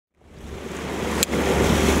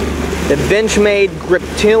The Benchmade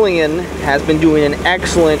Griptilian has been doing an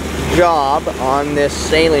excellent job on this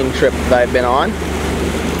sailing trip that I've been on.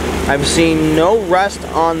 I've seen no rust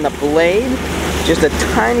on the blade, just a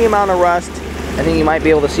tiny amount of rust. I think you might be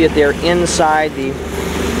able to see it there inside the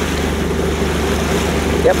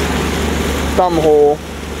thumb hole.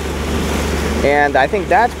 And I think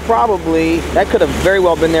that's that could have very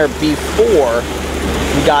well been there before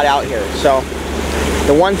we got out here. So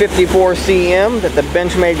the 154 cm that the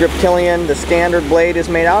Benchmade Griptilian, the standard blade, is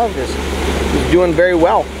made out of is doing very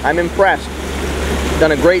well. I'm impressed.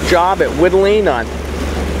 Done a great job at whittling on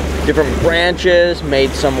different branches, made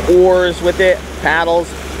some oars with it,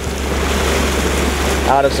 paddles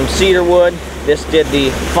out of some cedar wood. This did the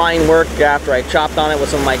fine work after I chopped on it with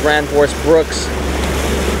some of my Grand Force Brooks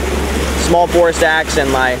small forest axe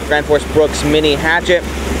and my Grand Force Brooks mini hatchet.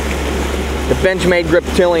 The Benchmade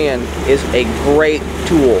Griptilian is a great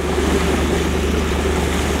tool.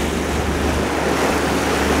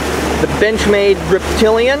 The Benchmade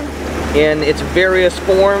Griptilian, in its various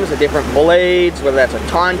forms, the different blades, whether that's a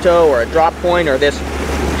Tonto or a drop point or this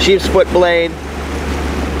sheep's foot blade,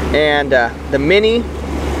 and the mini,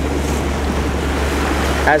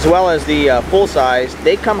 as well as the full size,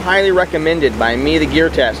 they come highly recommended by me, the gear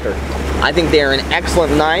tester. I think they are an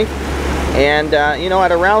excellent knife. And you know,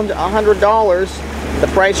 at around $100, the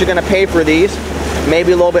price you're going to pay for these,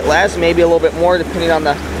 maybe a little bit less, maybe a little bit more, depending on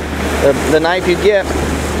the knife you get.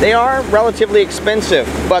 They are relatively expensive,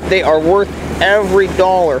 but they are worth every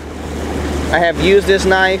dollar. I have used this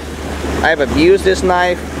knife. I have abused this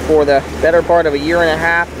knife for the better part of a year and a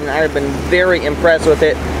half, and I have been very impressed with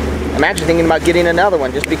it. I'm actually thinking about getting another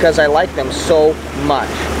one just because I like them so much.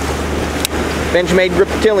 Benchmade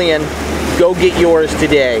Griptilian, go get yours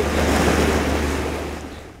today.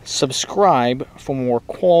 Subscribe for more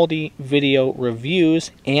quality video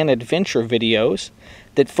reviews and adventure videos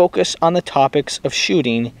that focus on the topics of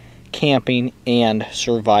shooting, camping, and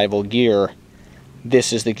survival gear.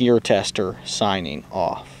 This is the Gear Tester signing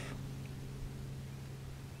off.